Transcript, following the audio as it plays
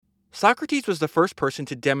Socrates was the first person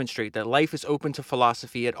to demonstrate that life is open to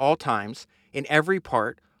philosophy at all times, in every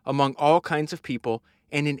part, among all kinds of people,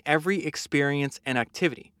 and in every experience and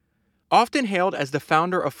activity. Often hailed as the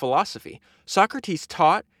founder of philosophy, Socrates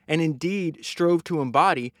taught and indeed strove to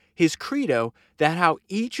embody his credo that how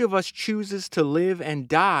each of us chooses to live and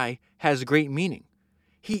die has great meaning.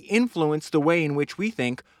 He influenced the way in which we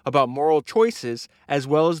think about moral choices as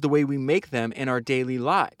well as the way we make them in our daily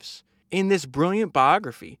lives. In this brilliant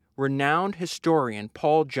biography, renowned historian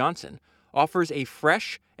Paul Johnson offers a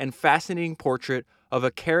fresh and fascinating portrait of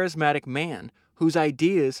a charismatic man whose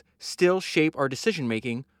ideas still shape our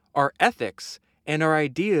decision-making, our ethics, and our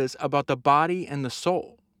ideas about the body and the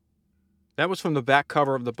soul. That was from the back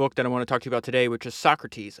cover of the book that I want to talk to you about today, which is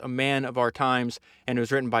Socrates, a man of our times, and it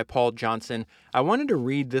was written by Paul Johnson. I wanted to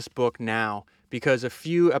read this book now because a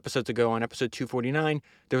few episodes ago, on episode 249,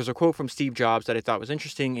 there was a quote from Steve Jobs that I thought was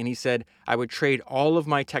interesting, and he said, "I would trade all of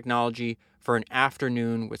my technology for an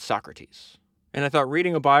afternoon with Socrates." And I thought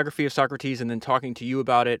reading a biography of Socrates and then talking to you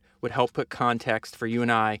about it would help put context for you and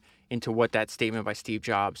I into what that statement by Steve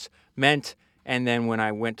Jobs meant. And then when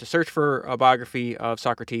I went to search for a biography of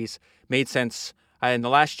Socrates, made sense. In the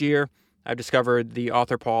last year, I've discovered the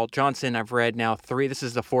author Paul Johnson. I've read now 3. This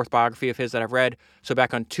is the 4th biography of his that I've read. So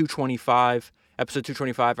back on episode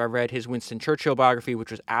 225, I read his Winston Churchill biography,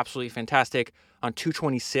 which was absolutely fantastic. On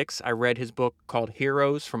 226, I read his book called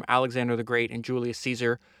Heroes, From Alexander the Great and Julius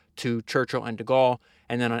Caesar to Churchill and de Gaulle.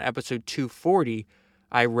 And then on episode 240,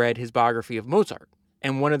 I read his biography of Mozart.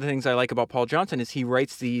 And one of the things I like about Paul Johnson is he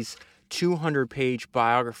writes these 200-page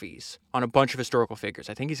biographies on a bunch of historical figures.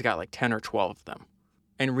 I think he's got like 10 or 12 of them.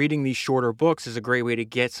 And reading these shorter books is a great way to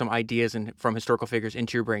get some ideas from historical figures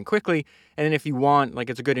into your brain quickly. And then if you want,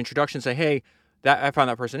 it's a good introduction, say, hey, that I found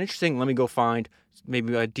that person interesting. Let me go find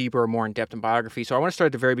maybe a deeper or more in-depth biography. So I want to start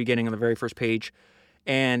at the very beginning on the very first page.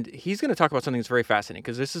 And he's going to talk about something that's very fascinating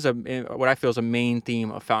because this is what I feel is a main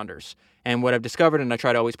theme of founders. And what I've discovered, and I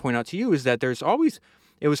try to always point out to you, is that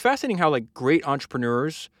it was fascinating how great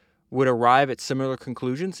entrepreneurs would arrive at similar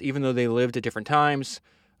conclusions, even though they lived at different times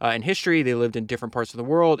in history, they lived in different parts of the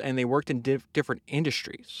world, and they worked in different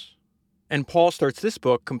industries. And Paul starts this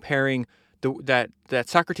book comparing that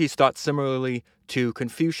Socrates thought similarly to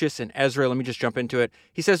Confucius and Ezra. Let me just jump into it.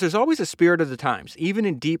 He says there's always a spirit of the times, even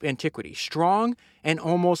in deep antiquity. Strong and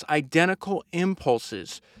almost identical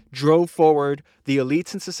impulses drove forward the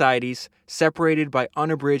elites and societies separated by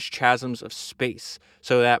unabridged chasms of space.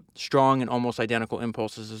 So that strong and almost identical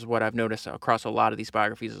impulses is what I've noticed across a lot of these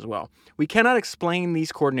biographies as well. We cannot explain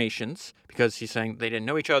these coordinations because he's saying they didn't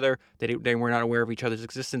know each other, they were not aware of each other's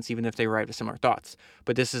existence, even if they arrived at similar thoughts.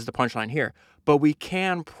 But this is the punchline here. But we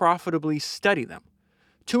can profitably study them.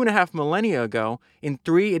 2.5 millennia ago, in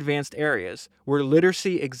 3 advanced areas where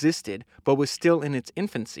literacy existed but was still in its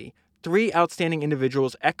infancy, 3 outstanding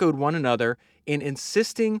individuals echoed one another in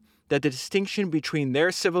insisting that the distinction between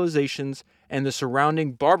their civilizations and the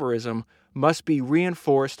surrounding barbarism must be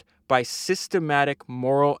reinforced by systematic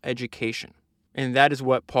moral education. And that is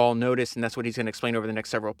what Paul noticed, and that's what he's going to explain over the next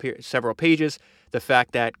several pages. The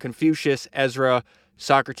fact that Confucius, Ezra,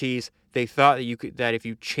 Socrates, they thought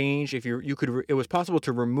that it was possible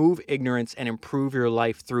to remove ignorance and improve your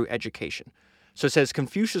life through education. So it says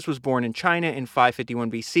Confucius was born in China in 551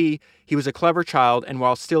 BC. He was a clever child, and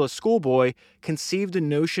while still a schoolboy, conceived the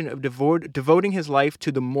notion of devoting his life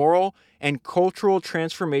to the moral and cultural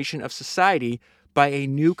transformation of society by a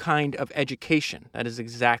new kind of education. That is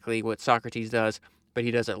exactly what Socrates does, but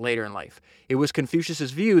he does it later in life. It was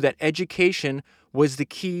Confucius's view that education was the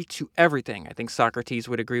key to everything. I think Socrates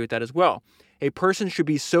would agree with that as well. A person should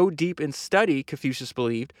be so deep in study, Confucius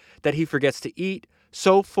believed, that he forgets to eat,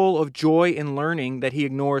 so full of joy in learning that he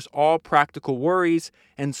ignores all practical worries,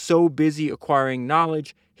 and so busy acquiring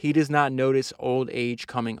knowledge, he does not notice old age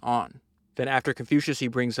coming on. Then after Confucius, he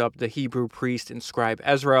brings up the Hebrew priest and scribe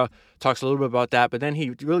Ezra, talks a little bit about that, but then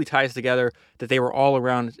he really ties together that they were all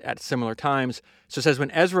around at similar times. So it says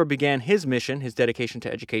when Ezra began his mission, his dedication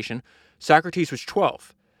to education, Socrates was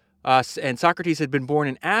 12. And Socrates had been born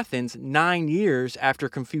in Athens 9 years after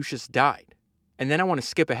Confucius died. And then I want to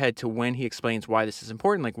skip ahead to when he explains why this is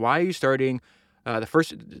important. Why are you spending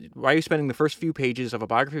the first few pages of a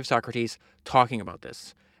biography of Socrates talking about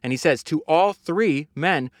this? And he says, to all 3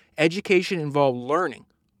 men, education involved learning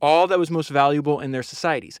all that was most valuable in their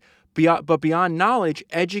societies. But beyond knowledge,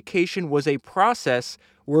 education was a process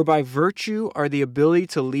whereby virtue or the ability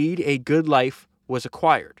to lead a good life was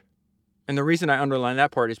acquired. And the reason I underline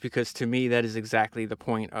that part is because to me, that is exactly the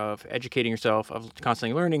point of educating yourself, of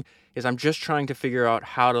constantly learning, is I'm just trying to figure out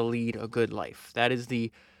how to lead a good life. That is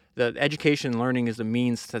the The education and learning is the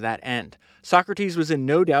means to that end. Socrates was in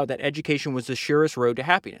no doubt that education was the surest road to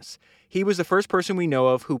happiness. He was the first person we know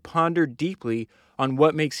of who pondered deeply on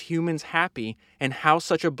what makes humans happy and how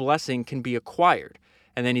such a blessing can be acquired.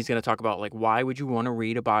 And then he's going to talk about, like, why would you want to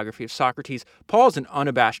read a biography of Socrates? Paul's an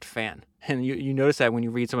unabashed fan. And you notice that when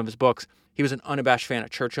you read some of his books. He was an unabashed fan of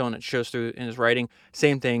Churchill, and it shows through in his writing.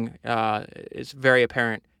 Same thing is very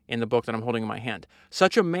apparent in the book that I'm holding in my hand.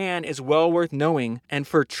 Such a man is well worth knowing, and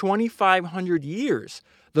for 2,500 years,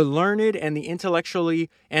 the learned and the intellectually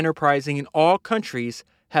enterprising in all countries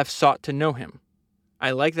have sought to know him.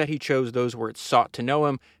 I like that he chose those words, sought to know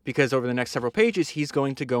him, because over the next several pages, he's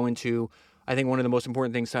going to go into, I think, one of the most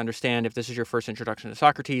important things to understand if this is your first introduction to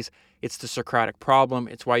Socrates. It's the Socratic problem.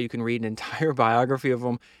 It's why you can read an entire biography of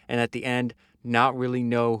him and at the end not really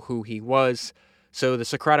know who he was. So the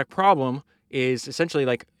Socratic problem is essentially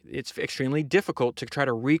like it's extremely difficult to try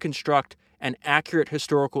to reconstruct an accurate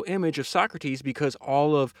historical image of Socrates because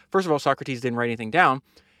first of all, Socrates didn't write anything down,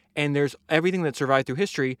 and there's everything that survived through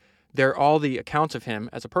history. All the accounts of him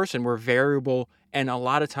as a person were variable and a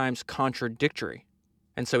lot of times contradictory.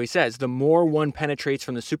 And so he says, the more one penetrates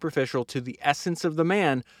from the superficial to the essence of the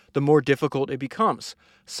man, the more difficult it becomes.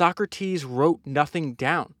 Socrates wrote nothing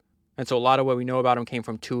down. And so a lot of what we know about him came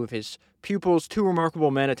from two of his pupils. Two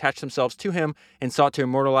remarkable men attached themselves to him and sought to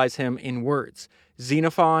immortalize him in words,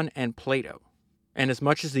 Xenophon and Plato. And as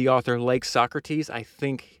much as the author likes Socrates, I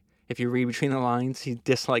think if you read between the lines, he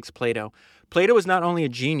dislikes Plato. Plato was not only a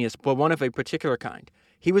genius, but one of a particular kind.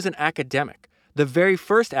 He was an academic. The very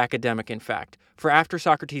first academic, in fact. For after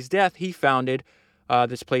Socrates' death, he founded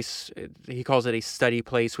this place, he calls it a study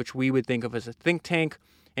place, which we would think of as a think tank,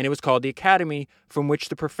 and it was called the Academy, from which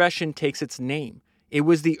the profession takes its name. It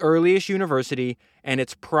was the earliest university, and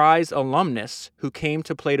its prize alumnus who came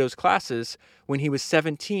to Plato's classes when he was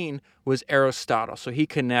 17 was Aristotle. So he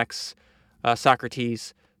connects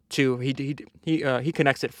Socrates to, he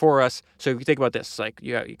connects it for us. So if you think about this, like,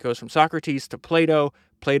 yeah, it goes from Socrates to Plato,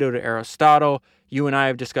 Plato to Aristotle. You and I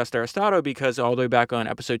have discussed Aristotle because all the way back on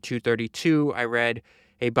episode 232, I read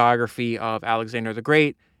a biography of Alexander the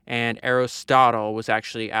Great, and Aristotle was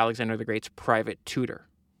actually Alexander the Great's private tutor.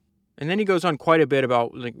 And then he goes on quite a bit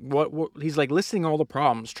about like what he's like listing all the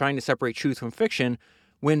problems, trying to separate truth from fiction,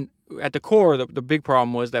 when at the core, the big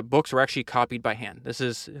problem was that books were actually copied by hand. This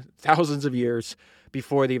is thousands of years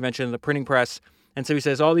before the invention of the printing press. And so he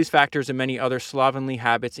says, all these factors and many other slovenly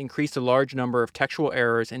habits increased a large number of textual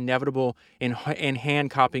errors inevitable in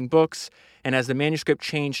hand-copying books. And as the manuscript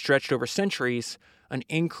chain stretched over centuries, an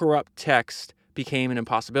incorrupt text became an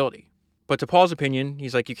impossibility. But to Paul's opinion,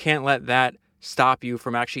 he's like, you can't let that stop you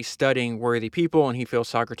from actually studying worthy people, and he feels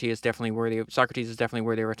Socrates is definitely worthy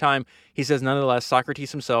of our time. He says, nonetheless,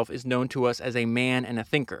 Socrates himself is known to us as a man and a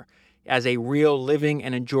thinker, as a real, living,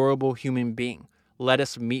 and enjoyable human being. Let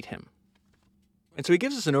us meet him. And so he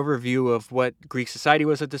gives us an overview of what Greek society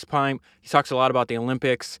was at this time. He talks a lot about the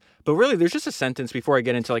Olympics, but really there's just a sentence before I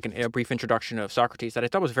get into like a brief introduction of Socrates that I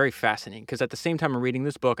thought was very fascinating, because at the same time I'm reading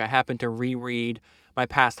this book, I happened to reread my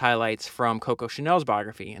past highlights from Coco Chanel's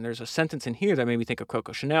biography. And there's a sentence in here that made me think of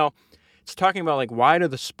Coco Chanel. It's talking about like, why do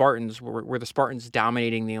the Spartans, were the Spartans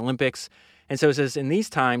dominating the Olympics? And so it says, in these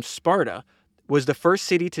times, Sparta was the first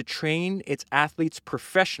city to train its athletes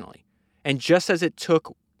professionally. And just as it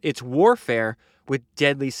took its warfare with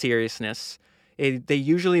deadly seriousness, they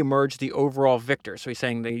usually emerged the overall victor. So he's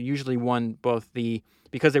saying they usually won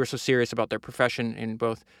because they were so serious about their profession in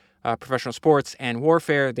both professional sports and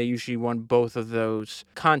warfare, they usually won both of those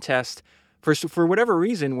contests. For whatever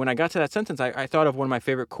reason, when I got to that sentence, I thought of one of my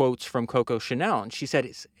favorite quotes from Coco Chanel. And she said,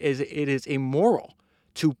 it is immoral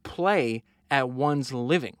to play at one's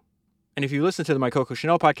living. And if you listen to my Coco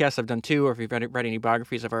Chanel podcast, I've done too, or if you've read any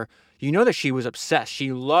biographies of her, you know that she was obsessed.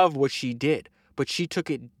 She loved what she did, but she took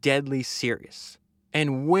it deadly serious.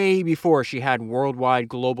 And way before she had worldwide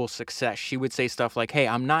global success, she would say stuff like, hey,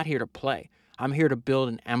 I'm not here to play. I'm here to build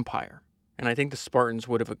an empire. And I think the Spartans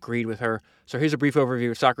would have agreed with her. So here's a brief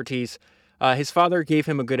overview of Socrates. His father gave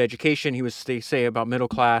him a good education. He was, they say, about middle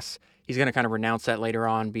class. He's going to kind of renounce that later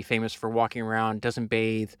on, be famous for walking around, doesn't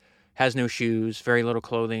bathe, has no shoes, very little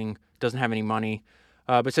clothing, doesn't have any money.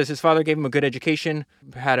 But says his father gave him a good education,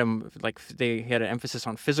 he had an emphasis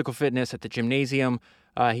on physical fitness at the gymnasium.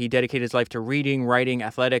 He dedicated his life to reading, writing,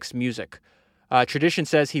 athletics, music. Tradition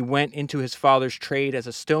says he went into his father's trade as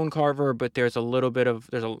a stone carver, but there's a lot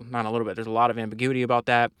of ambiguity about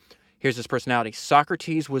that. Here's his personality.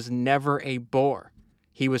 Socrates was never a bore.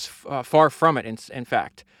 He was far from it, in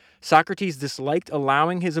fact. Socrates disliked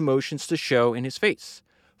allowing his emotions to show in his face.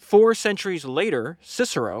 4 centuries later,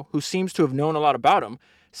 Cicero, who seems to have known a lot about him,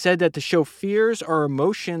 said that to show fears or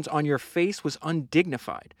emotions on your face was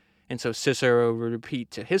undignified. And so Cicero would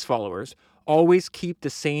repeat to his followers, always keep the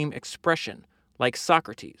same expression, like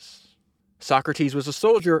Socrates. Socrates was a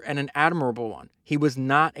soldier and an admirable one. He was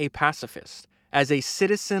not a pacifist. As a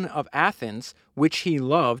citizen of Athens, which he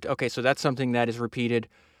loved, okay, so that's something that is repeated,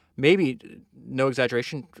 maybe, no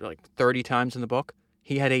exaggeration, like 30 times in the book.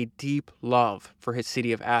 He had a deep love for his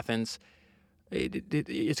city of Athens.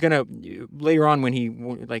 It's going to, later on when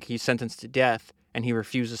he's sentenced to death and he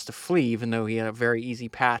refuses to flee, even though he had a very easy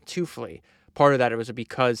path to flee. Part of that was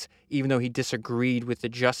because even though he disagreed with the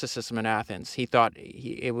justice system in Athens, he thought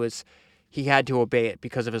he had to obey it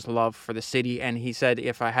because of his love for the city. And he said,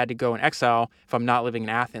 if I had to go in exile, if I'm not living in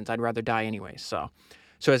Athens, I'd rather die anyway. So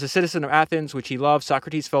as a citizen of Athens, which he loved,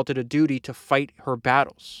 Socrates felt it a duty to fight her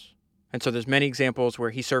battles. And so there's many examples where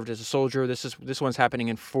he served as a soldier. This one's happening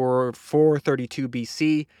in 432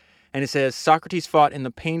 BC. And it says, Socrates fought in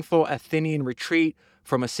the painful Athenian retreat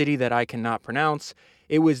from a city that I cannot pronounce.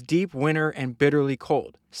 It was deep winter and bitterly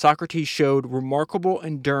cold. Socrates showed remarkable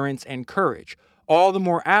endurance and courage, all the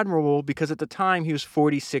more admirable because at the time he was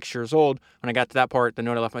 46 years old. When I got to that part, the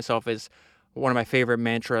note I left myself is one of my favorite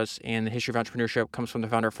mantras in the history of entrepreneurship comes from the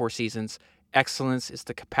founder of Four Seasons. Excellence is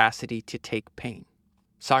the capacity to take pain.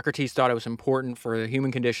 Socrates thought it was important for the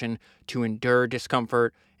human condition to endure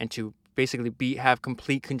discomfort and to basically have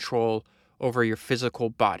complete control over your physical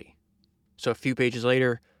body. So a few pages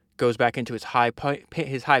later, goes back into his high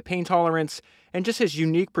pain tolerance and just his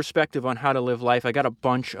unique perspective on how to live life. I got a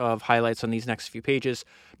bunch of highlights on these next few pages.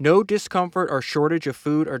 No discomfort or shortage of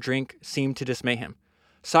food or drink seemed to dismay him.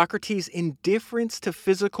 Socrates' indifference to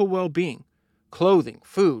physical well-being, clothing,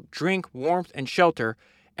 food, drink, warmth, and shelter,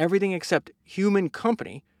 everything except human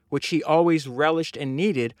company, which he always relished and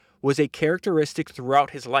needed, was a characteristic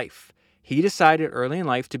throughout his life. He decided early in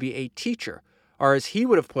life to be a teacher, or as he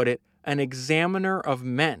would have put it, an examiner of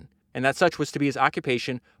men. And that such was to be his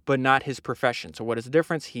occupation, but not his profession. So what is the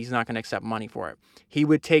difference? He's not going to accept money for it. He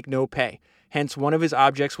would take no pay. Hence, one of his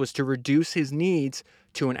objects was to reduce his needs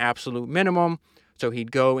to an absolute minimum. So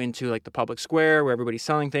he'd go into like the public square where everybody's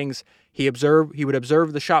selling things. He would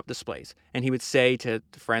observe the shop displays, and he would say to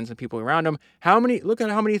friends and people around him, look at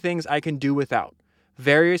how many things I can do without.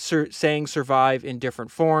 Various sayings survive in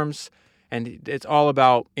different forms, and it's all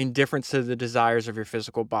about indifference to the desires of your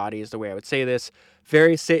physical body is the way I would say this.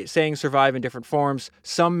 Various sayings survive in different forms.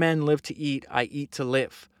 Some men live to eat, I eat to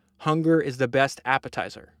live. Hunger is the best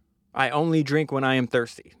appetizer. I only drink when I am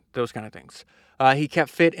thirsty. Those kind of things. He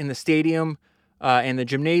kept fit in the stadium and the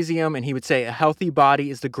gymnasium, and he would say, a healthy body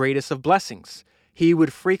is the greatest of blessings. He was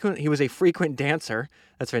a frequent dancer,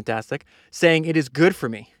 that's fantastic, saying it is good for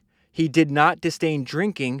me. He did not disdain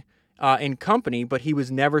drinking in company, but he was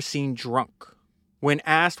never seen drunk. When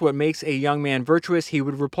asked what makes a young man virtuous, he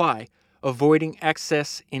would reply, avoiding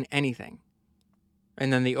excess in anything.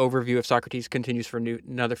 And then the overview of Socrates continues for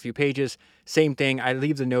another few pages. Same thing. I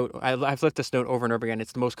leave the note. I've left this note over and over again.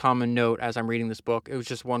 It's the most common note as I'm reading this book. It was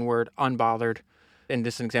just one word, unbothered. And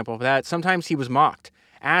this is an example of that. Sometimes he was mocked.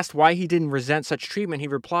 Asked why he didn't resent such treatment, he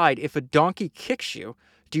replied, if a donkey kicks you,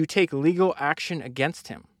 do you take legal action against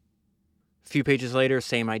him? A few pages later,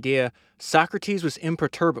 same idea. Socrates was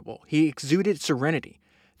imperturbable. He exuded serenity.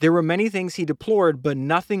 There were many things he deplored, but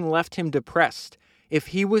nothing left him depressed. If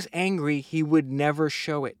he was angry, he would never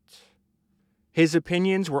show it. His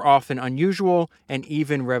opinions were often unusual and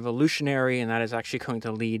even revolutionary, and that is actually going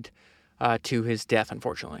to lead to his death,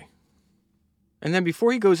 unfortunately. And then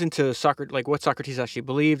before he goes into what Socrates actually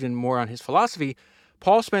believed and more on his philosophy,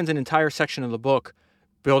 Paul spends an entire section of the book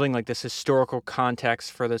building like this historical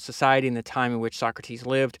context for the society and the time in which Socrates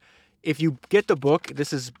lived. If you get the book,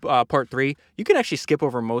 this is part 3, you can actually skip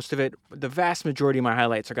over most of it. The vast majority of my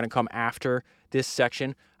highlights are going to come after this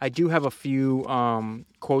section. I do have a few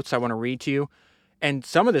quotes I want to read to you, and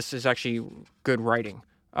some of this is actually good writing.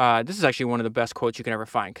 This is actually one of the best quotes you can ever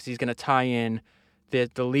find because he's going to tie in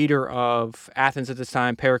the leader of Athens at this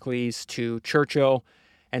time, Pericles, to Churchill.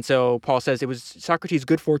 And so Paul says, it was Socrates'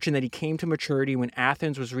 good fortune that he came to maturity when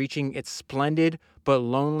Athens was reaching its splendid but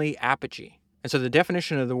lonely apogee. And so the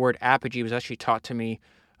definition of the word apogee was actually taught to me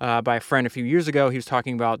by a friend a few years ago. He was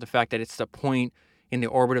talking about the fact that it's the point in the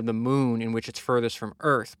orbit of the moon in which it's furthest from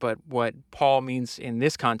Earth. But what Paul means in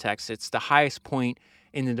this context, it's the highest point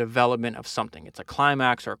in the development of something. It's a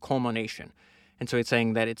climax or a culmination. And so it's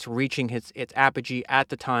saying that it's reaching its apogee at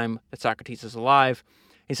the time that Socrates is alive.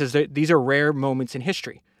 He says that these are rare moments in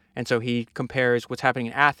history. And so he compares what's happening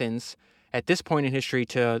in Athens at this point in history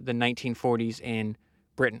to the 1940s in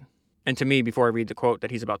Britain. And to me, before I read the quote that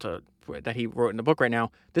he's about to that he wrote in the book right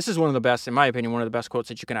now, this is one of the best, in my opinion, one of the best quotes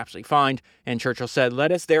that you can absolutely find. And Churchill said,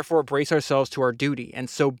 "Let us therefore brace ourselves to our duty, and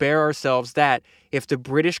so bear ourselves that, if the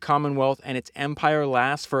British Commonwealth and its empire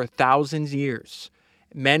lasts for 1,000 years,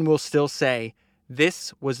 men will still say,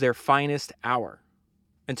 this was their finest hour."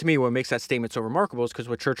 And to me, what makes that statement so remarkable is because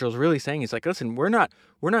what Churchill's really saying is like, listen, we're not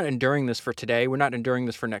enduring this for today. We're not enduring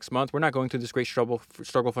this for next month. We're not going through this great struggle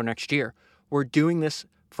for next year. We're doing this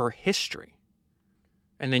for history.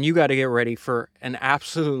 And then you got to get ready for an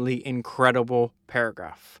absolutely incredible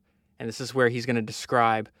paragraph. And this is where he's going to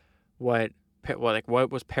describe what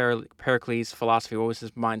was Pericles' philosophy, what was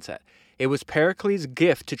his mindset. It was Pericles'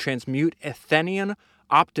 gift to transmute Athenian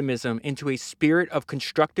optimism into a spirit of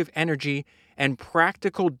constructive energy and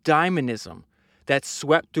practical dynamism that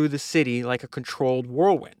swept through the city like a controlled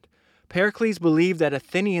whirlwind. Pericles believed that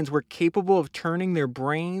Athenians were capable of turning their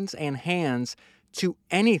brains and hands to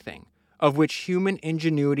anything of which human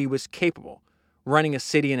ingenuity was capable: running a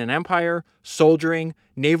city and an empire, soldiering,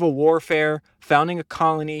 naval warfare, founding a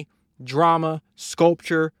colony, drama,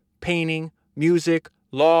 sculpture, painting, music,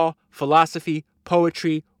 law, philosophy,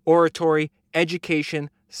 poetry, oratory, education,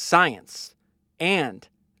 science. And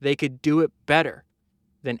they could do it better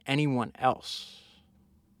than anyone else.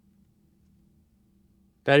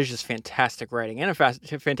 That is just fantastic writing and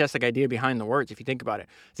a fantastic idea behind the words, if you think about it.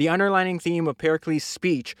 The underlining theme of Pericles'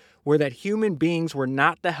 speech were that human beings were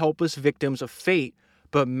not the helpless victims of fate,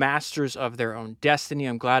 but masters of their own destiny.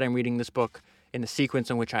 I'm glad I'm reading this book in the sequence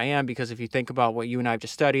in which I am, because if you think about what you and I have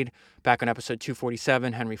just studied, back on episode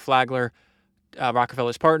 247, Henry Flagler,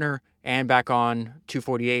 Rockefeller's partner, and back on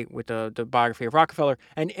 248 with the biography of Rockefeller,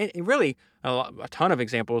 and really a ton of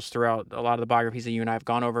examples throughout a lot of the biographies that you and I have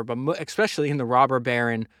gone over, but especially in the robber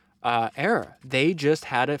baron era, they just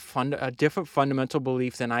had a different fundamental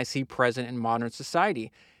belief than I see present in modern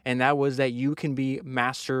society, and that was that you can be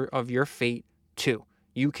master of your fate too.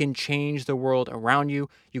 You can change the world around you.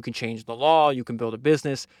 You can change the law. You can build a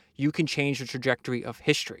business. You can change the trajectory of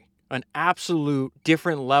history. An absolute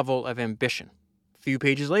different level of ambition. A few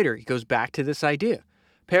pages later, he goes back to this idea.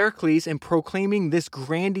 Pericles, in proclaiming this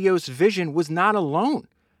grandiose vision, was not alone.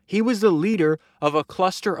 He was the leader of a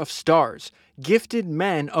cluster of stars, gifted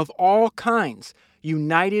men of all kinds,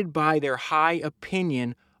 united by their high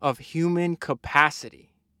opinion of human capacity.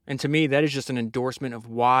 And to me, that is just an endorsement of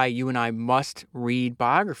why you and I must read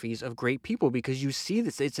biographies of great people, because you see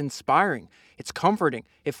this. It's inspiring. It's comforting.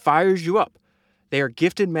 It fires you up. They are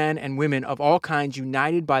gifted men and women of all kinds,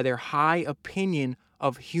 united by their high opinion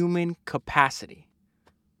of human capacity.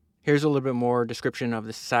 Here's a little bit more description of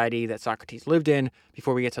the society that Socrates lived in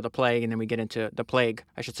before we get to the plague, and then we get into the plague,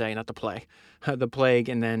 I should say, not the play. The plague,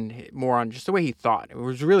 and then more on just the way he thought. It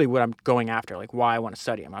was really what I'm going after, like why I want to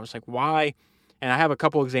study him. I was like, why? And I have a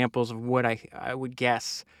couple examples of what I would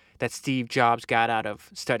guess that Steve Jobs got out of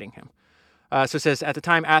studying him. So it says, at the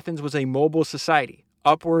time, Athens was a mobile society,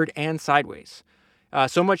 upward and sideways.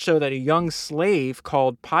 So much so that a young slave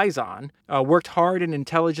called Pison worked hard and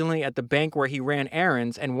intelligently at the bank where he ran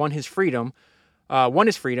errands and won his freedom,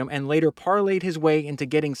 and later parlayed his way into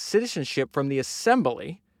getting citizenship from the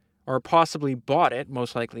assembly, or possibly bought it,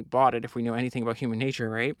 most likely bought it if we know anything about human nature,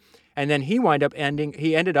 right? And then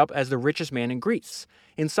he ended up as the richest man in Greece.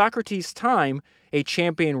 In Socrates' time, a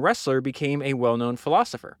champion wrestler became a well-known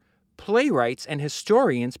philosopher. Playwrights and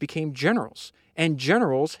historians became generals, and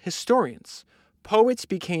generals historians. Poets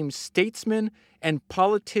became statesmen, and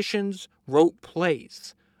politicians wrote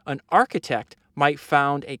plays. An architect might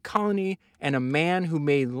found a colony, and a man who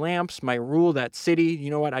made lamps might rule that city. You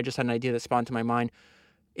know what? I just had an idea that spawned to my mind.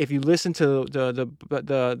 If you listen to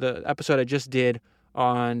the episode I just did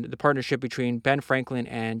on the partnership between Ben Franklin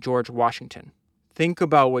and George Washington, think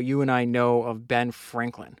about what you and I know of Ben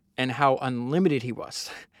Franklin and how unlimited he was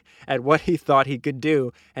at what he thought he could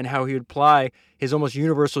do, and how he would apply his almost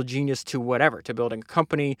universal genius to whatever, to building a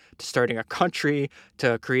company, to starting a country,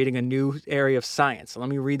 to creating a new area of science. So let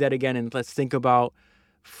me read that again, and let's think about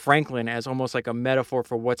Franklin as almost like a metaphor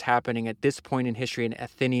for what's happening at this point in history in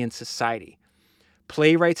Athenian society.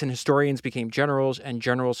 Playwrights and historians became generals, and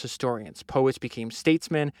generals historians. Poets became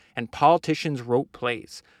statesmen, and politicians wrote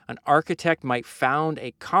plays. An architect might found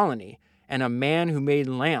a colony, and a man who made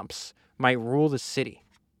lamps might rule the city.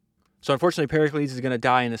 So unfortunately, Pericles is going to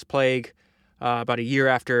die in this plague about a year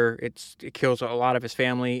after it kills a lot of his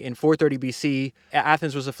family. In 430 BC,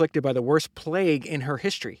 Athens was afflicted by the worst plague in her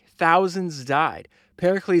history. Thousands died.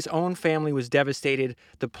 Pericles' own family was devastated.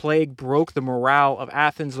 The plague broke the morale of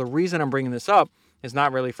Athens. The reason I'm bringing this up is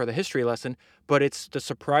not really for the history lesson, but it's the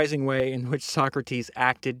surprising way in which Socrates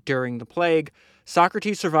acted during the plague.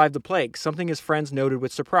 Socrates survived the plague, something his friends noted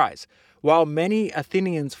with surprise. While many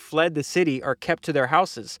Athenians fled the city or kept to their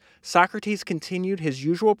houses, Socrates continued his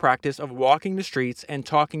usual practice of walking the streets and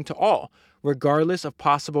talking to all, regardless of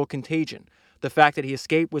possible contagion. The fact that he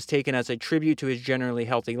escaped was taken as a tribute to his generally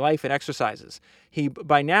healthy life and exercises.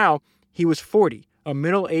 By now, he was 40, a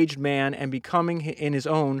middle-aged man, and becoming in his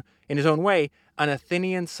own way an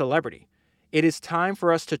Athenian celebrity. It is time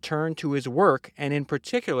for us to turn to his work, and in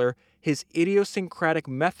particular, his idiosyncratic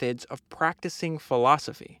methods of practicing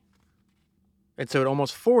philosophy. And so at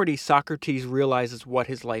almost 40, Socrates realizes what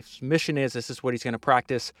his life's mission is. This is what he's going to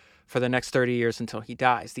practice for the next 30 years until he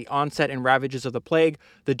dies. The onset and ravages of the plague,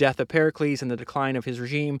 the death of Pericles and the decline of his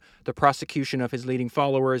regime, the prosecution of his leading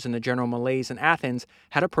followers, and the general malaise in Athens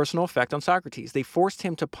had a personal effect on Socrates. They forced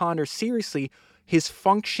him to ponder seriously his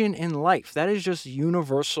function in life. That is just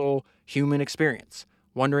universal human experience.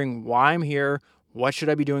 Wondering why I'm here, what should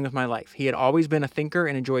I be doing with my life? He had always been a thinker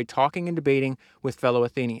and enjoyed talking and debating with fellow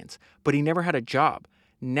Athenians, but he never had a job.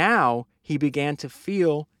 Now he began to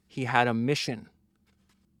feel he had a mission.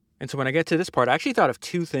 And so when I get to this part, I actually thought of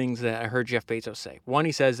two things that I heard Jeff Bezos say. One,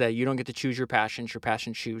 he says that you don't get to choose your passions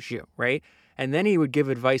choose you, right? And then he would give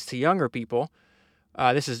advice to younger people.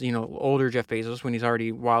 This is, older Jeff Bezos when he's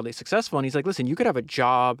already wildly successful. And he's like, listen, you could have a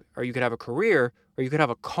job or you could have a career or you could have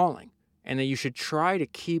a calling. And that you should try to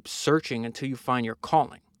keep searching until you find your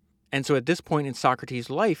calling. And so at this point in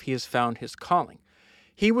Socrates' life, he has found his calling.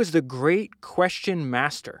 He was the great question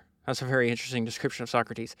master. That's a very interesting description of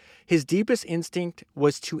Socrates. His deepest instinct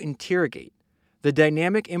was to interrogate. The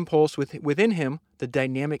dynamic impulse within him,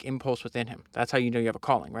 that's how you know you have a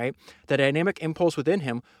calling, right? The dynamic impulse within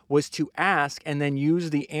him was to ask and then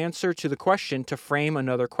use the answer to the question to frame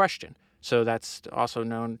another question. So that's also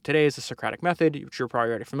known today as the Socratic method, which you're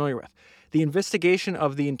probably already familiar with. The investigation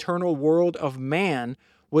of the internal world of man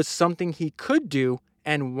was something he could do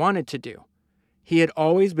and wanted to do. He had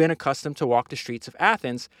always been accustomed to walk the streets of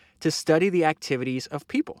Athens to study the activities of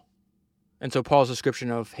people. And so Paul's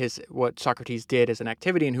description of what Socrates did as an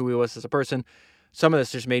activity and who he was as a person, some of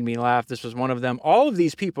this just made me laugh. This was one of them. All of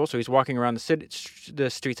these people, so he's walking around the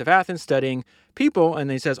streets of Athens studying people,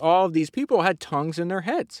 and he says all of these people had tongues in their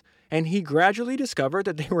heads. And he gradually discovered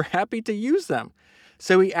that they were happy to use them.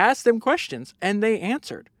 So he asked them questions, and they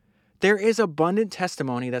answered. There is abundant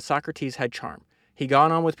testimony that Socrates had charm. He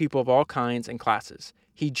got on with people of all kinds and classes.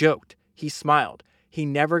 He joked. He smiled. He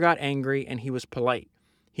never got angry, and he was polite.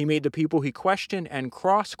 He made the people he questioned and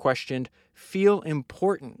cross-questioned feel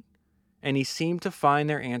important, and he seemed to find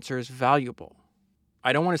their answers valuable.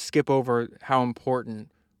 I don't want to skip over how important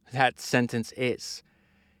that sentence is.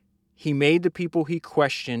 He made the people he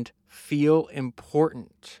questioned feel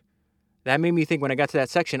important. That made me think when I got to that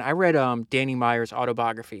section. I read Danny Meyer's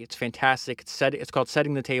autobiography. It's fantastic. It's called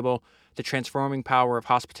Setting the Table, The Transforming Power of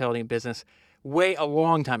Hospitality and Business. A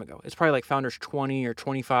long time ago. It's probably like Founders 20 or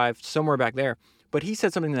 25, somewhere back there. But he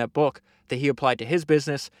said something in that book that he applied to his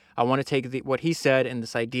business. I want to take what he said and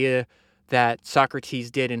this idea that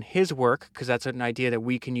Socrates did in his work, because that's an idea that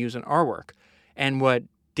we can use in our work. And what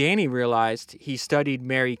Danny realized, he studied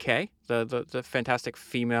Mary Kay, the fantastic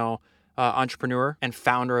female entrepreneur and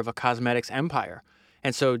founder of a cosmetics empire.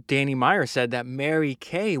 And so Danny Meyer said that Mary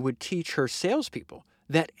Kay would teach her salespeople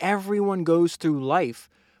that everyone goes through life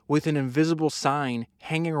with an invisible sign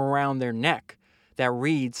hanging around their neck that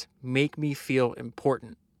reads, "Make me feel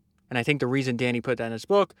important." And I think the reason Danny put that in his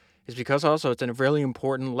book is because also it's a really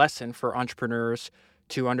important lesson for entrepreneurs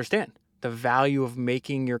to understand the value of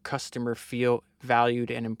making your customer feel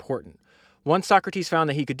valued and important. Once Socrates found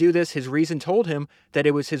that he could do this, his reason told him that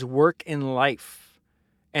it was his work in life,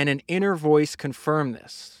 and an inner voice confirmed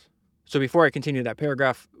this. So before I continue that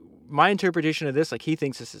paragraph, my interpretation of this, like he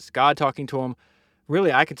thinks this is God talking to him.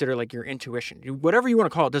 Really, I consider like your intuition. Whatever you want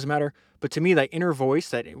to call it, doesn't matter. But to me, that inner voice,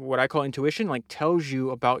 that what I call intuition, like tells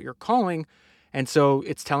you about your calling. And so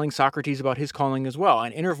it's telling Socrates about his calling as well.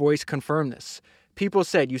 An inner voice confirmed this. People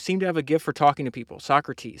said, "You seem to have a gift for talking to people,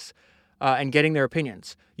 Socrates, and getting their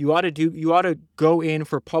opinions. You ought to go in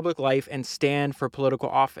for public life and stand for political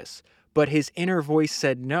office." But his inner voice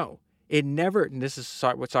said no. It never, and this is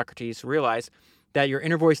what Socrates realized, that your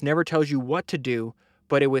inner voice never tells you what to do,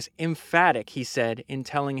 but it was emphatic, he said, in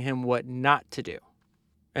telling him what not to do.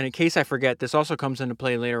 And in case I forget, this also comes into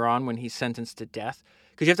play later on when he's sentenced to death,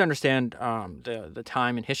 because you have to understand the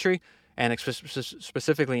time in history, and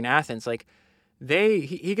specifically in Athens, like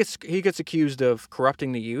he gets accused of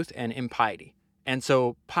corrupting the youth and impiety. And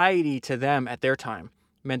so piety to them at their time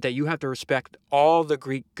meant that you have to respect all the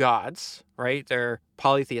Greek gods, right? They're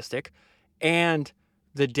polytheistic, and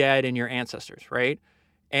the dead and your ancestors, right?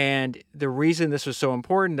 And the reason this was so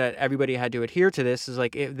important that everybody had to adhere to this is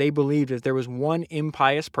like if they believed if there was one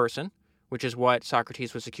impious person, which is what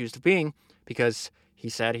Socrates was accused of being, because he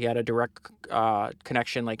said he had a direct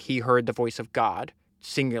connection, like he heard the voice of God,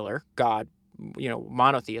 singular, God,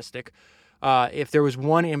 monotheistic. If there was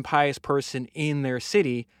one impious person in their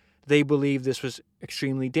city, they believed this was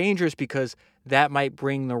extremely dangerous because that might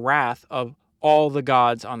bring the wrath of all the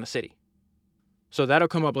gods on the city. So that'll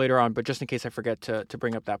come up later on, but just in case I forget to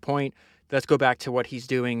bring up that point, let's go back to what he's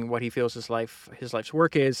doing, what he feels his life's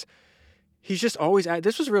work is. He's just always,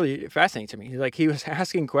 this was really fascinating to me. Like he was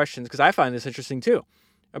asking questions, because I find this interesting too,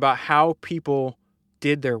 about how people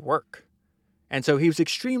did their work. And so he was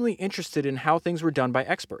extremely interested in how things were done by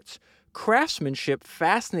experts. Craftsmanship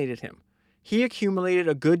fascinated him. He accumulated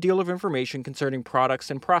a good deal of information concerning products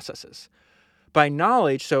and processes. By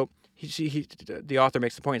knowledge, so the author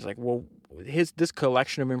makes the point, it's like, well, this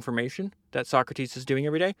collection of information that Socrates is doing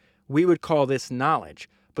every day, we would call this knowledge,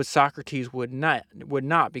 but Socrates would not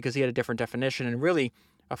because he had a different definition. And really,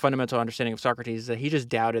 a fundamental understanding of Socrates is that he just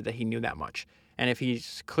doubted that he knew that much. And if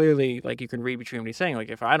he's clearly, like you can read between what he's saying, like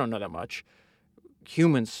if I don't know that much,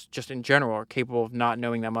 humans just in general are capable of not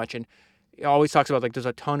knowing that much. And he always talks about like there's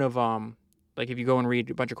a ton of like if you go and read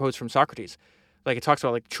a bunch of quotes from Socrates, like it talks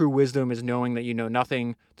about like true wisdom is knowing that you know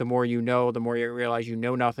nothing. The more you know, the more you realize you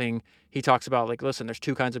know nothing. He talks about like, listen, there's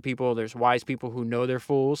two kinds of people. There's wise people who know they're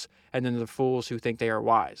fools, and then the fools who think they are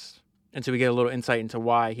wise. And so we get a little insight into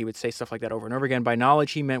why he would say stuff like that over and over again. By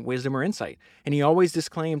knowledge, he meant wisdom or insight, and he always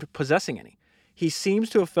disclaimed possessing any. He seems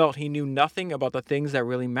to have felt he knew nothing about the things that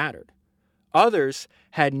really mattered. Others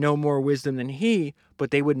had no more wisdom than he,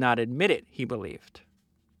 but they would not admit it, he believed.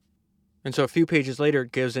 And so a few pages later,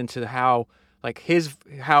 it goes into how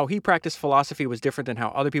he practiced philosophy was different than how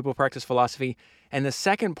other people practice philosophy. And the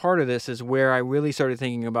second part of this is where I really started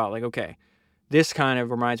thinking about like, okay, this kind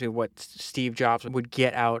of reminds me of what Steve Jobs would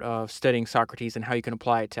get out of studying Socrates and how you can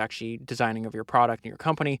apply it to actually designing of your product and your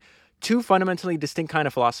company. Two fundamentally distinct kind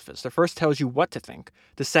of philosophers. The first tells you what to think.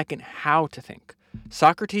 The second, how to think.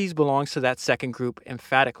 Socrates belongs to that second group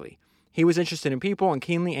emphatically. He was interested in people and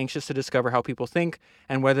keenly anxious to discover how people think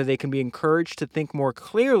and whether they can be encouraged to think more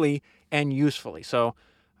clearly and usefully. So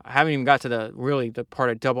I haven't even got to the part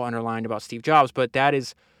I double underlined about Steve Jobs, but that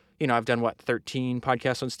is, I've done 13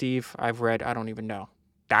 podcasts on Steve. I've read, I don't even know,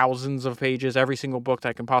 thousands of pages, every single book that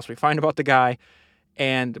I can possibly find about the guy.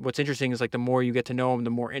 And what's interesting is like the more you get to know him, the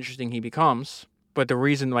more interesting he becomes. But the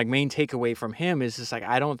reason, like main takeaway from him is just like,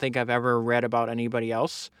 I don't think I've ever read about anybody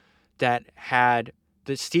else that had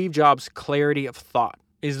the Steve Jobs clarity of thought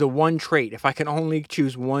is the one trait. If I can only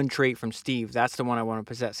choose one trait from Steve, that's the one I want to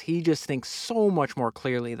possess. He just thinks so much more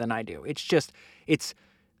clearly than I do. It's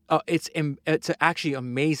actually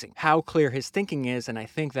amazing how clear his thinking is. And I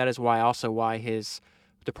think that is why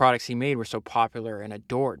the products he made were so popular and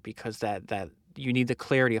adored, because that you need the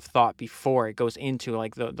clarity of thought before it goes into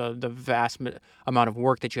like the vast amount of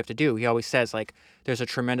work that you have to do. He always says like there's a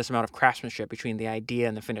tremendous amount of craftsmanship between the idea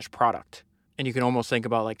and the finished product. And you can almost think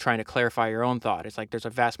about like trying to clarify your own thought. It's like there's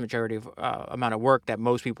a vast majority of amount of work that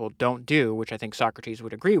most people don't do, which I think Socrates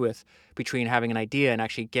would agree with, between having an idea and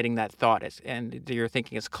actually getting that thought and your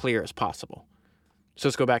thinking as clear as possible. So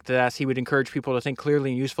let's go back to that. He would encourage people to think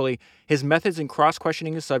clearly and usefully. His methods in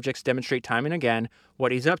cross-questioning his subjects demonstrate time and again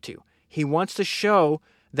what he's up to. He wants to show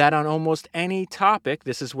that on almost any topic,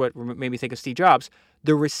 this is what made me think of Steve Jobs,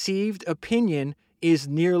 the received opinion is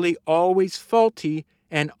nearly always faulty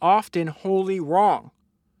and often wholly wrong.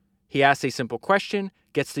 He asks a simple question,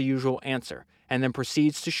 gets the usual answer, and then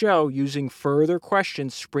proceeds to show, using further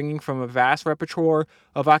questions springing from a vast repertoire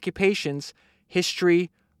of occupations,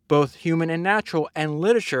 history, both human and natural, and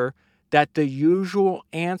literature, that the usual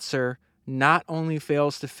answer not only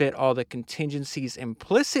fails to fit all the contingencies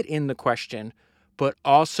implicit in the question, but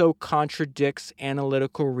also contradicts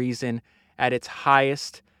analytical reason at its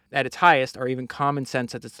highest, or even common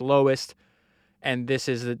sense at its lowest. And this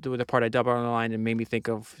is the part I double underlined and made me think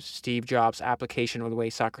of Steve Jobs' application of the way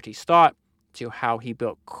Socrates thought to how he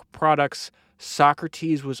built products.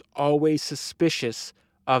 Socrates was always suspicious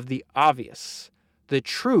of the obvious. The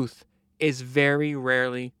truth is very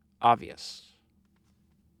rarely obvious.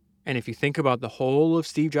 And if you think about the whole of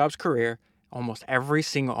Steve Jobs' career, almost every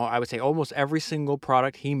single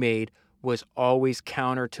product he made was always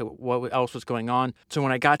counter to what else was going on. So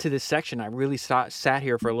when I got to this section, I really sat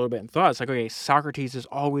here for a little bit and thought, it's like, okay, Socrates is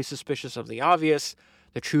always suspicious of the obvious.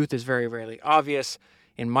 The truth is very rarely obvious.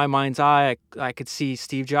 In my mind's eye, I could see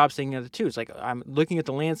Steve Jobs thinking of the two. It's like I'm looking at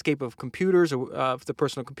the landscape of computers, of the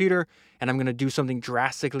personal computer, and I'm going to do something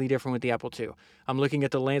drastically different with the Apple II. I'm looking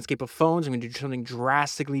at the landscape of phones. I'm going to do something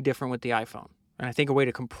drastically different with the iPhone. And I think a way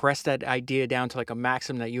to compress that idea down to like a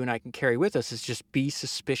maxim that you and I can carry with us is just be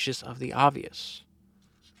suspicious of the obvious.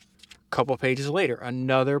 A couple pages later,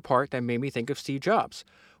 another part that made me think of Steve Jobs.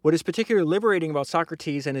 What is particularly liberating about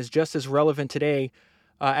Socrates and is just as relevant today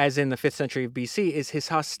as in the 5th century of BC is his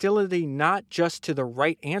hostility not just to the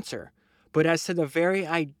right answer, but as to the very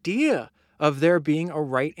idea of there being a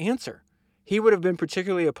right answer. He would have been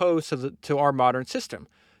particularly opposed to our modern system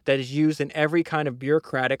that is used in every kind of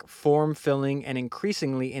bureaucratic, form-filling, and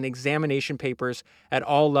increasingly in examination papers at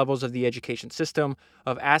all levels of the education system,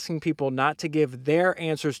 of asking people not to give their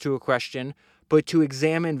answers to a question, but to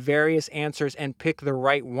examine various answers and pick the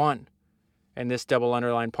right one. And this double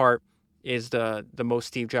underlined part is the most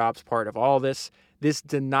Steve Jobs part of all this. This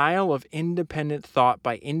denial of independent thought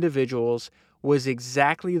by individuals was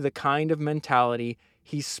exactly the kind of mentality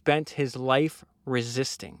he spent his life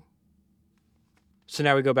resisting. So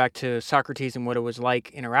now we go back to Socrates and what it was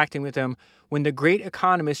like interacting with him. When the great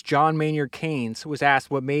economist John Maynard Keynes was asked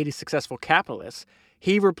what made a successful capitalist,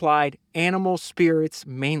 he replied, animal spirits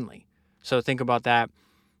mainly. So think about that.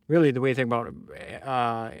 Really, the way to think about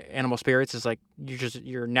animal spirits is like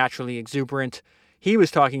you're naturally exuberant. He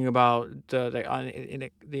was talking about in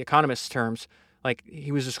the economist's terms, like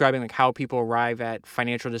he was describing like how people arrive at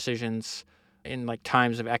financial decisions in like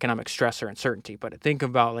times of economic stress or uncertainty. But think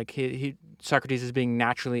about like Socrates as being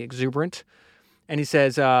naturally exuberant. And he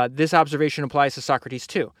says, this observation applies to Socrates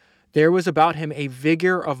too. There was about him a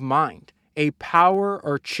vigor of mind, a power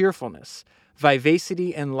or cheerfulness,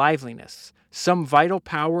 vivacity and liveliness. Some vital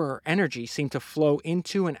power or energy seemed to flow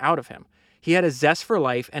into and out of him. He had a zest for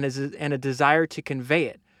life and a desire to convey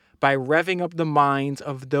it by revving up the minds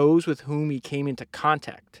of those with whom he came into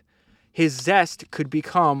contact. His zest could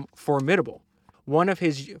become formidable. One of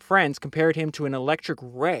his friends compared him to an electric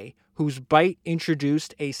ray whose bite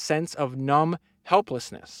introduced a sense of numb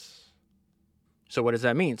helplessness. So what does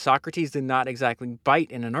that mean? Socrates did not exactly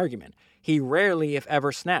bite in an argument. He rarely, if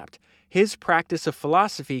ever, snapped. His practice of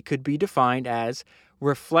philosophy could be defined as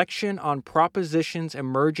reflection on propositions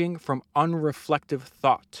emerging from unreflective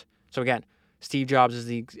thought. So again, Steve Jobs is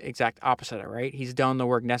the exact opposite, right? He's done the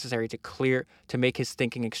work necessary to make his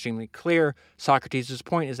thinking extremely clear. Socrates'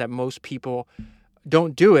 point is that most people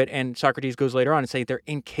don't do it, and Socrates goes later on and say they're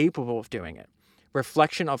incapable of doing it.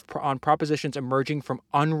 Reflection on propositions emerging from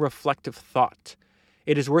unreflective thought.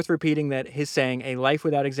 It is worth repeating that his saying, a life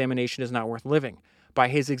without examination is not worth living. By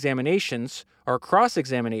his examinations or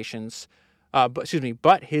cross-examinations,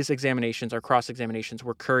 but his examinations or cross-examinations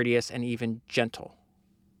were courteous and even gentle.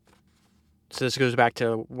 So this goes back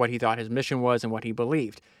to what he thought his mission was and what he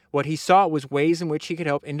believed. What he saw was ways in which he could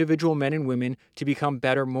help individual men and women to become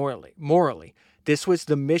better morally. This was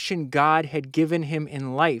the mission God had given him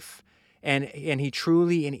in life, and he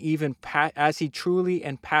truly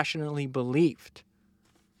and passionately believed.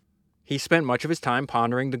 He spent much of his time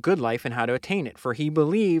pondering the good life and how to attain it, for he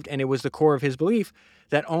believed, and it was the core of his belief,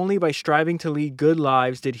 that only by striving to lead good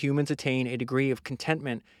lives did humans attain a degree of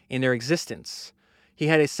contentment in their existence. He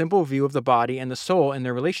had a simple view of the body and the soul and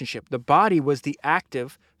their relationship. The body was the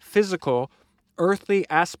active, physical, earthly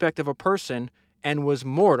aspect of a person and was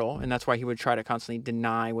mortal, and that's why he would try to constantly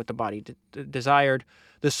deny what the body desired.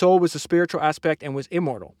 The soul was the spiritual aspect and was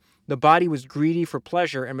immortal. The body was greedy for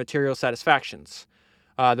pleasure and material satisfactions.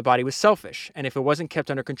 The body was selfish, and if it wasn't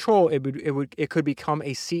kept under control, it could become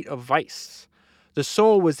a seat of vice. The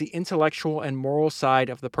soul was the intellectual and moral side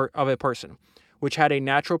of a person, which had a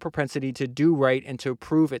natural propensity to do right and to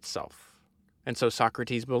prove itself. And so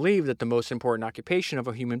Socrates believed that the most important occupation of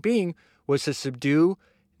a human being was to subdue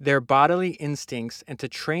their bodily instincts and to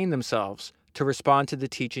train themselves to respond to the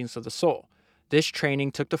teachings of the soul. This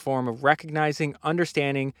training took the form of recognizing,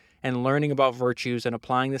 understanding, and learning about virtues and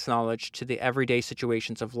applying this knowledge to the everyday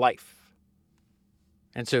situations of life.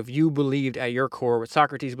 And so if you believed at your core what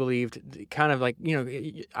Socrates believed, kind of like,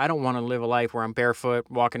 I don't want to live a life where I'm barefoot,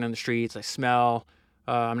 walking in the streets, I smell,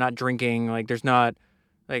 I'm not drinking, like there's not,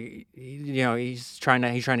 like, he's trying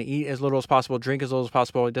to eat as little as possible, drink as little as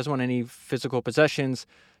possible. He doesn't want any physical possessions,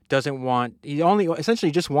 he only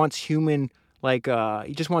essentially just wants human,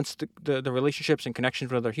 he just wants the relationships and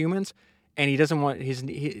connections with other humans. And he doesn't want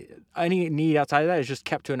any need outside of that is just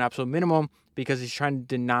kept to an absolute minimum because he's trying to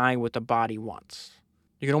deny what the body wants.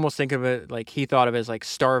 You can almost think of it like he thought of it as like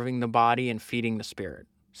starving the body and feeding the spirit.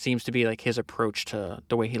 Seems to be like his approach to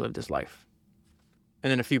the way he lived his life.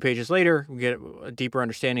 And then a few pages later, we get a deeper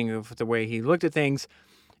understanding of the way he looked at things.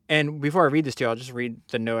 And before I read this to you, I'll just read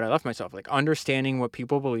the note I left myself. Like, understanding what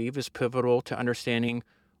people believe is pivotal to understanding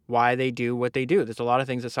why they do what they do. There's a lot of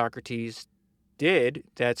things that Socrates did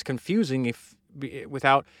that's confusing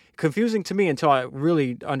without confusing to me until I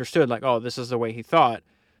really understood, like, oh, this is the way he thought.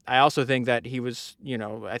 I also think that he was,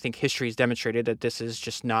 I think history has demonstrated that this is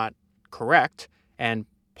just not correct. And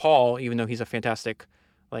Paul, even though he's a fantastic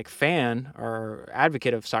fan or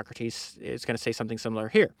advocate of Socrates, is going to say something similar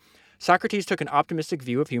here. Socrates took an optimistic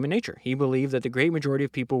view of human nature. He believed that the great majority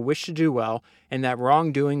of people wished to do well and that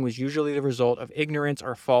wrongdoing was usually the result of ignorance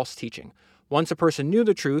or false teaching. Once a person knew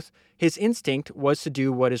the truth, his instinct was to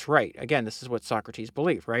do what is right. Again, this is what Socrates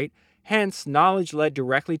believed, right? Hence, knowledge led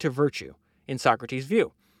directly to virtue, in Socrates'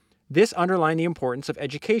 view. This underlined the importance of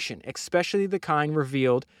education, especially the kind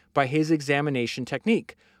revealed by his examination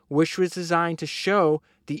technique, which was designed to show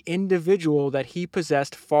the individual that he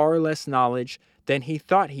possessed far less knowledge than he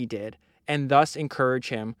thought he did, and thus encourage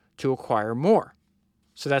him to acquire more.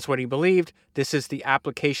 So that's what he believed. This is the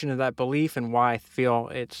application of that belief and why I feel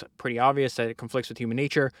it's pretty obvious that it conflicts with human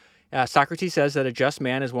nature. Socrates says that a just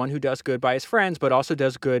man is one who does good by his friends, but also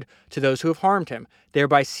does good to those who have harmed him,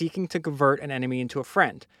 thereby seeking to convert an enemy into a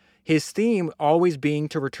friend. His theme always being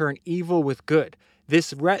to return evil with good.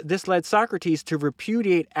 This led Socrates to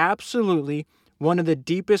repudiate absolutely one of the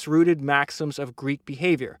deepest rooted maxims of Greek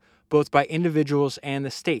behavior, both by individuals and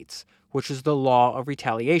the states, which is the law of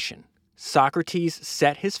retaliation. Socrates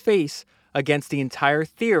set his face against the entire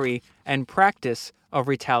theory and practice of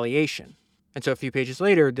retaliation. And so a few pages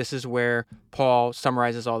later, this is where Paul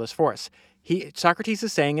summarizes all this for us. Socrates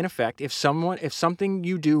is saying, in effect, if something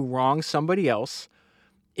you do wrongs somebody else,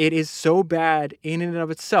 it is so bad in and of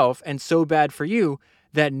itself and so bad for you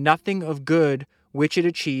that nothing of good which it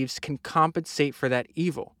achieves can compensate for that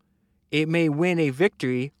evil. It may win a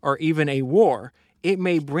victory or even a war. It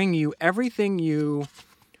may bring you everything you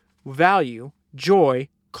value, joy,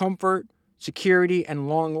 comfort, security, and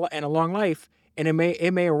a long life, and it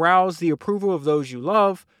may arouse the approval of those you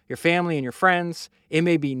love, your family and your friends. It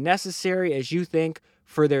may be necessary, as you think,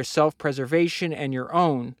 for their self-preservation and your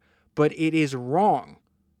own, but it is wrong.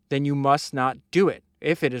 Then you must not do it.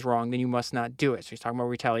 If it is wrong, then you must not do it. So he's talking about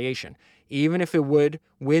retaliation. Even if it would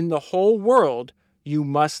win the whole world, you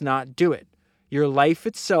must not do it. Your life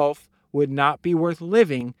itself would not be worth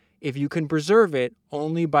living if you can preserve it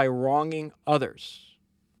only by wronging others.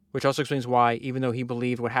 Which also explains why, even though he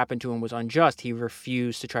believed what happened to him was unjust, he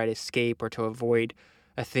refused to try to escape or to avoid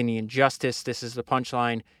Athenian justice. This is the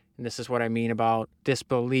punchline. And this is what I mean about this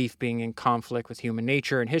belief being in conflict with human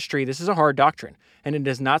nature and history. This is a hard doctrine. And it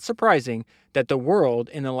is not surprising that the world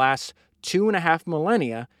in the last 2.5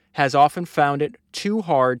 millennia has often found it too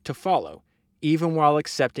hard to follow, even while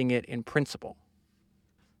accepting it in principle.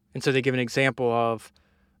 And so they give an example of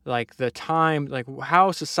the time,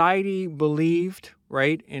 how society believed,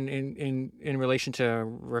 right, in relation to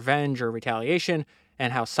revenge or retaliation,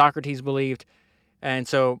 and how Socrates believed. And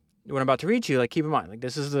so what I'm about to read to you, keep in mind,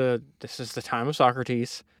 this is the time of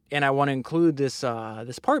Socrates, and I want to include this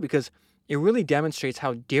part because it really demonstrates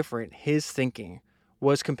how different his thinking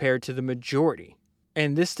was compared to the majority.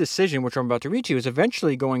 And this decision, which I'm about to read to you, is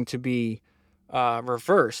eventually going to be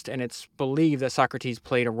reversed, and it's believed that Socrates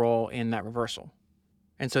played a role in that reversal.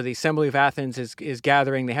 And so the Assembly of Athens is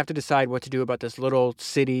gathering. They have to decide what to do about this little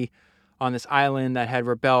city on this island that had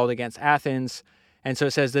rebelled against Athens. And so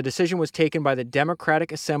it says the decision was taken by the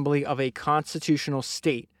Democratic Assembly of a constitutional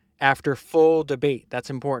state after full debate.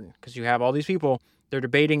 That's important because you have all these people, they're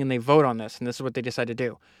debating and they vote on this, and this is what they decide to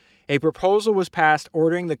do. A proposal was passed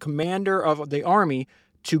ordering the commander of the army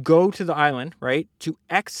to go to the island, right, to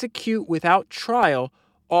execute without trial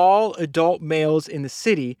all adult males in the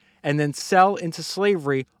city and then sell into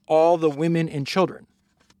slavery all the women and children.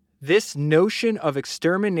 This notion of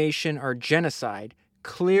extermination or genocide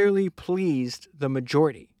clearly pleased the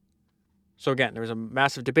majority. So again, there was a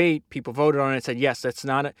massive debate. People voted on it, said, yes, that's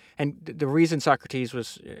not it. And the reason Socrates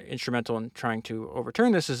was instrumental in trying to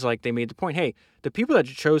overturn this is they made the point, hey, the people that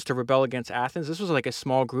chose to rebel against Athens, this was a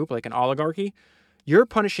small group, an oligarchy. You're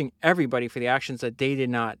punishing everybody for the actions that they did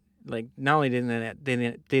not, not only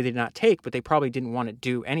they did not take, but they probably didn't want to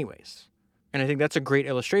do anyways. And I think that's a great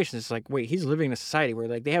illustration. It's wait, he's living in a society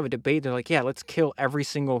where they have a debate. They're yeah, let's kill every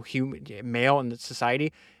single human male in the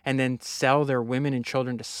society and then sell their women and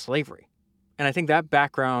children to slavery. And I think that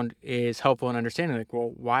background is helpful in understanding,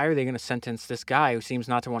 well, why are they going to sentence this guy who seems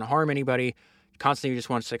not to want to harm anybody, constantly just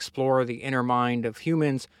wants to explore the inner mind of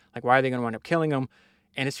humans? Why are they going to wind up killing him?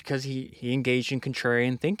 And it's because he engaged in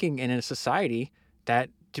contrarian thinking in a society that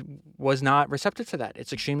was not receptive to that.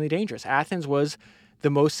 It's extremely dangerous. Athens was the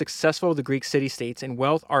most successful of the Greek city-states in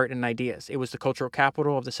wealth, art, and ideas. It was the cultural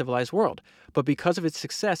capital of the civilized world. But because of its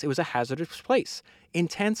success, it was a hazardous place.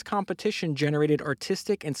 Intense competition generated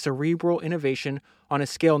artistic and cerebral innovation on a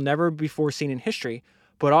scale never before seen in history,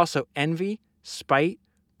 but also envy, spite,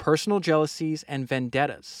 personal jealousies, and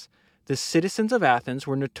vendettas. The citizens of Athens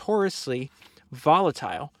were notoriously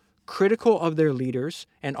volatile, critical of their leaders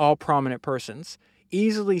and all prominent persons,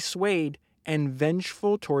 easily swayed, and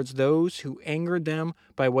vengeful towards those who angered them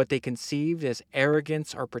by what they conceived as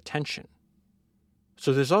arrogance or pretension.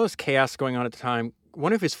 So there's all this chaos going on at the time.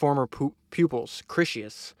 One of his former pupils,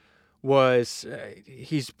 Critias,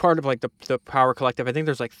 he's part of like the power collective. I think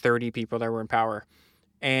there's like 30 people that were in power.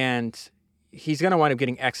 And he's going to wind up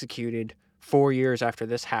getting executed 4 years after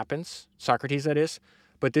this happens. Socrates, that is.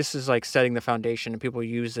 But this is like setting the foundation, and people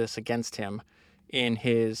use this against him in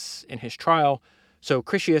his trial. So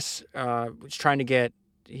Critias was trying to get,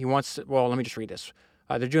 let me just read this.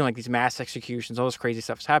 They're doing like these mass executions, all this crazy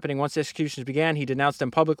stuff is happening. Once the executions began, he denounced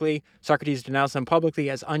them publicly. Socrates denounced them publicly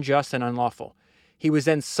as unjust and unlawful. He was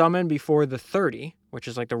then summoned before the 30, which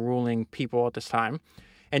is like the ruling people at this time,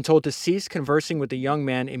 and told to cease conversing with the young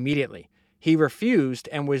man immediately. He refused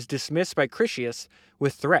and was dismissed by Critias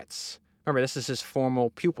with threats. Remember, this is his former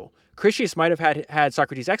pupil. Critias might have had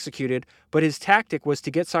Socrates executed, but his tactic was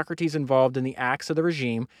to get Socrates involved in the acts of the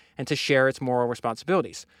regime and to share its moral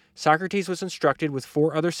responsibilities. Socrates was instructed with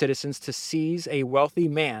 4 other citizens to seize a wealthy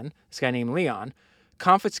man, this guy named Leon,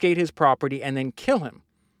 confiscate his property, and then kill him.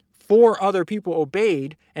 4 other people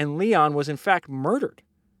obeyed, and Leon was in fact murdered.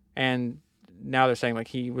 And now they're saying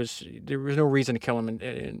like there was no reason to kill him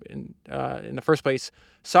in the first place.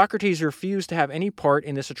 Socrates refused to have any part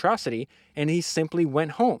in this atrocity, and he simply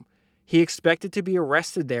went home. He expected to be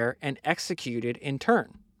arrested there and executed in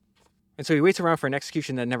turn. And so he waits around for an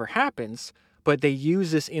execution that never happens, but they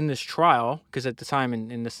use this in this trial, because at the time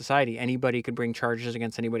in this society, anybody could bring charges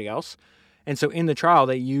against anybody else. And so in the trial,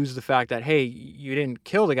 they use the fact that, hey, you didn't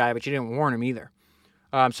kill the guy, but you didn't warn him either.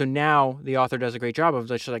 So now the author does a great job of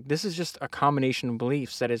just like, this is just a combination of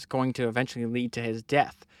beliefs that is going to eventually lead to his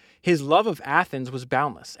death. His love of Athens was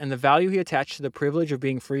boundless, and the value he attached to the privilege of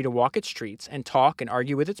being free to walk its streets and talk and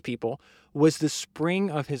argue with its people was the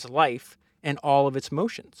spring of his life and all of its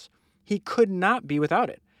motions. He could not be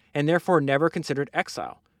without it, and therefore never considered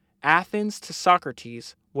exile. Athens to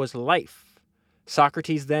Socrates was life.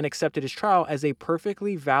 Socrates then accepted his trial as a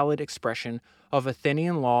perfectly valid expression of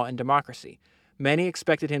Athenian law and democracy. Many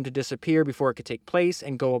expected him to disappear before it could take place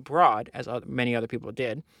and go abroad, as many other people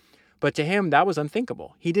did. But to him, that was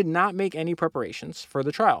unthinkable. He did not make any preparations for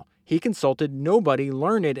the trial. He consulted nobody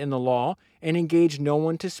learned in the law and engaged no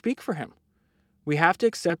one to speak for him. We have to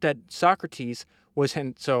accept that Socrates was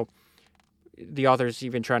him. So the author's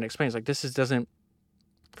even trying to explain, it's like, doesn't,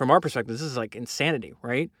 from our perspective, this is like insanity,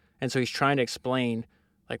 right? And so he's trying to explain,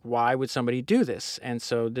 like, why would somebody do this? And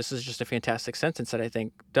so this is just a fantastic sentence that I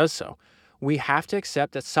think does so. We have to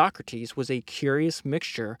accept that Socrates was a curious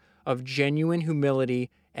mixture of genuine humility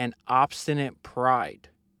and obstinate pride.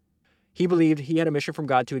 He believed he had a mission from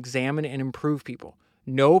God to examine and improve people.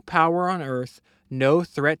 No power on earth, no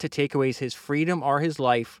threat to take away his freedom or his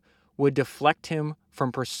life would deflect him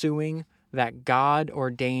from pursuing that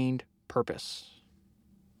God-ordained purpose.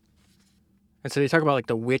 And so they talk about like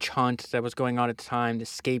the witch hunt that was going on at the time, the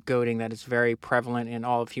scapegoating that is very prevalent in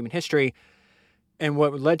all of human history. And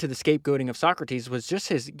what led to the scapegoating of Socrates was just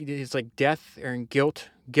his like death and guilt.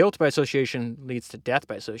 Guilt by association leads to death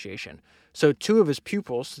by association. So 2 of his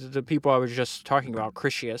pupils, the people I was just talking about,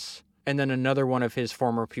 Critias, and then another one of his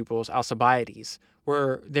former pupils, Alcibiades,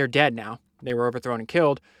 they're dead now. They were overthrown and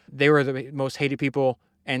killed. They were the most hated people.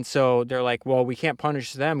 And so they're like, well, we can't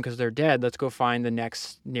punish them because they're dead. Let's go find the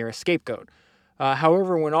next nearest scapegoat.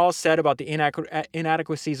 However, when all is said about the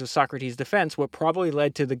inadequacies of Socrates' defense, what probably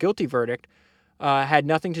led to the guilty verdict had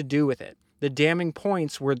nothing to do with it. The damning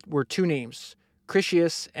points were 2 names,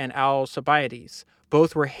 Critias and Alcibiades.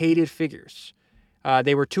 Both were hated figures.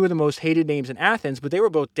 They were 2 of the most hated names in Athens, but they were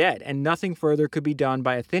both dead, and nothing further could be done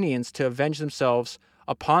by Athenians to avenge themselves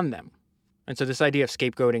upon them. And so this idea of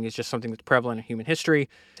scapegoating is just something that's prevalent in human history.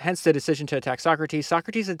 Hence the decision to attack Socrates.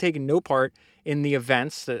 Socrates had taken no part in the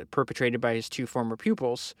events that perpetrated by his 2 former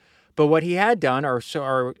pupils. But what he had done, or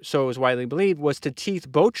so it was widely believed, was to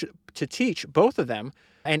teach both of them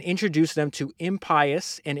and introduce them to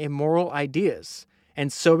impious and immoral ideas,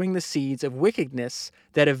 and sowing the seeds of wickedness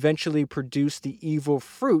that eventually produced the evil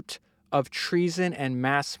fruit of treason and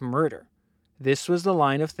mass murder. This was the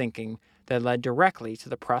line of thinking that led directly to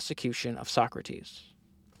the prosecution of Socrates.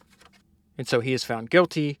 And so he is found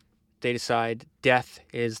guilty. They decide death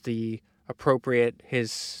is the appropriate,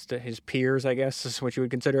 his peers, I guess, is what you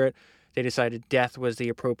would consider it. They decided death was the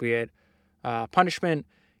appropriate punishment.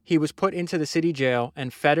 He was put into the city jail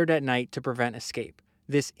and fettered at night to prevent escape.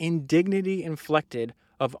 This indignity inflicted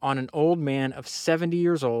on an old man of 70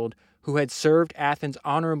 years old who had served Athens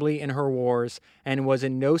honorably in her wars and was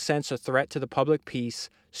in no sense a threat to the public peace,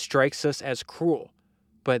 strikes us as cruel.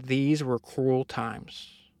 But these were cruel times.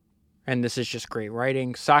 And this is just great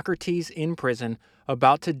writing. Socrates in prison,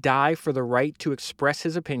 about to die for the right to express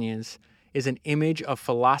his opinions, is an image of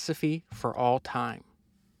philosophy for all time.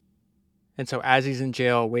 And so as he's in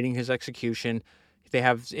jail waiting his execution, they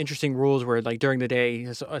have interesting rules where, like, during the day, he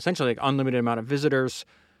has essentially like unlimited amount of visitors.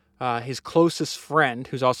 His closest friend,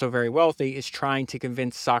 who's also very wealthy, is trying to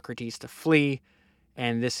convince Socrates to flee.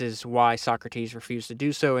 And this is why Socrates refused to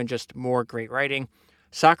do so, and just more great writing.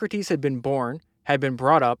 Socrates had been born, had been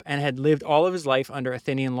brought up, and had lived all of his life under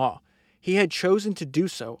Athenian law. He had chosen to do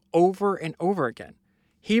so over and over again.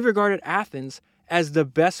 He regarded Athens as the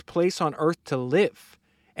best place on earth to live,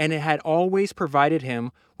 and it had always provided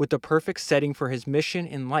him with the perfect setting for his mission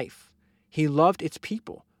in life. He loved its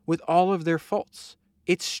people with all of their faults,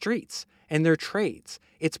 its streets and their trades,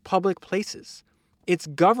 its public places. Its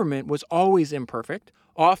government was always imperfect,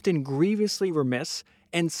 often grievously remiss,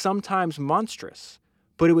 and sometimes monstrous.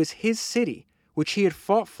 But it was his city, which he had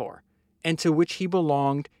fought for, and to which he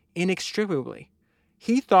belonged inextricably.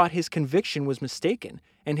 He thought his conviction was mistaken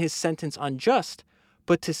and his sentence unjust,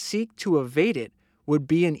 but to seek to evade it would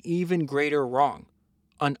be an even greater wrong,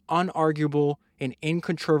 an unarguable and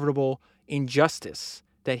incontrovertible injustice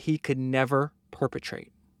that he could never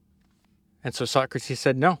perpetrate. And so Socrates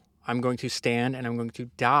said, no, I'm going to stand and I'm going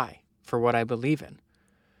to die for what I believe in.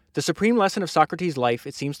 The supreme lesson of Socrates' life,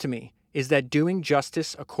 it seems to me, is that doing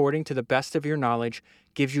justice according to the best of your knowledge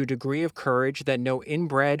gives you a degree of courage that no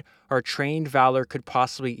inbred or trained valor could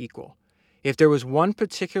possibly equal. If there was one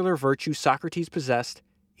particular virtue Socrates possessed,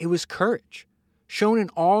 it was courage, shown in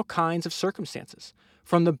all kinds of circumstances,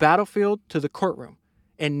 from the battlefield to the courtroom,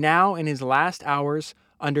 and now in his last hours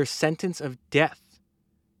under sentence of death.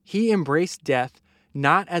 He embraced death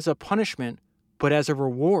not as a punishment, but as a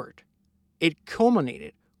reward. It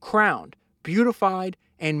culminated, crowned, beautified,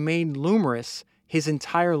 and made luminous his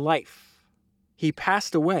entire life. He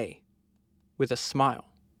passed away with a smile.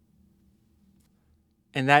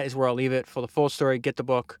 And that is where I'll leave it. For the full story, get the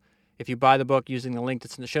book. If you buy the book using the link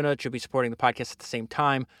that's in the show notes, you'll be supporting the podcast at the same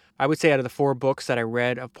time. I would say out of the 4 books that I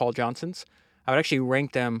read of Paul Johnson's, I would actually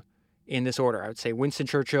rank them in this order. I would say Winston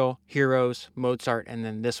Churchill, Heroes, Mozart, and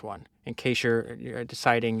then this one. In case you're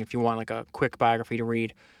deciding if you want like a quick biography to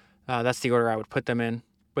read, that's the order I would put them in.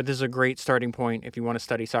 But this is a great starting point if you want to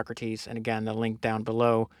study Socrates. And again, the link down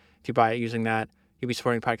below, if you buy it using that, you'll be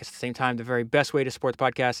supporting the podcast at the same time. The very best way to support the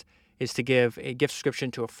podcast is to give a gift subscription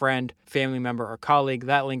to a friend, family member, or colleague.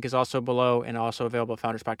 That link is also below and also available at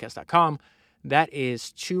founderspodcast.com. That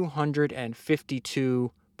is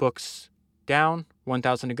 252 books down,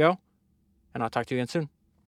 1,000 to go. And I'll talk to you again soon.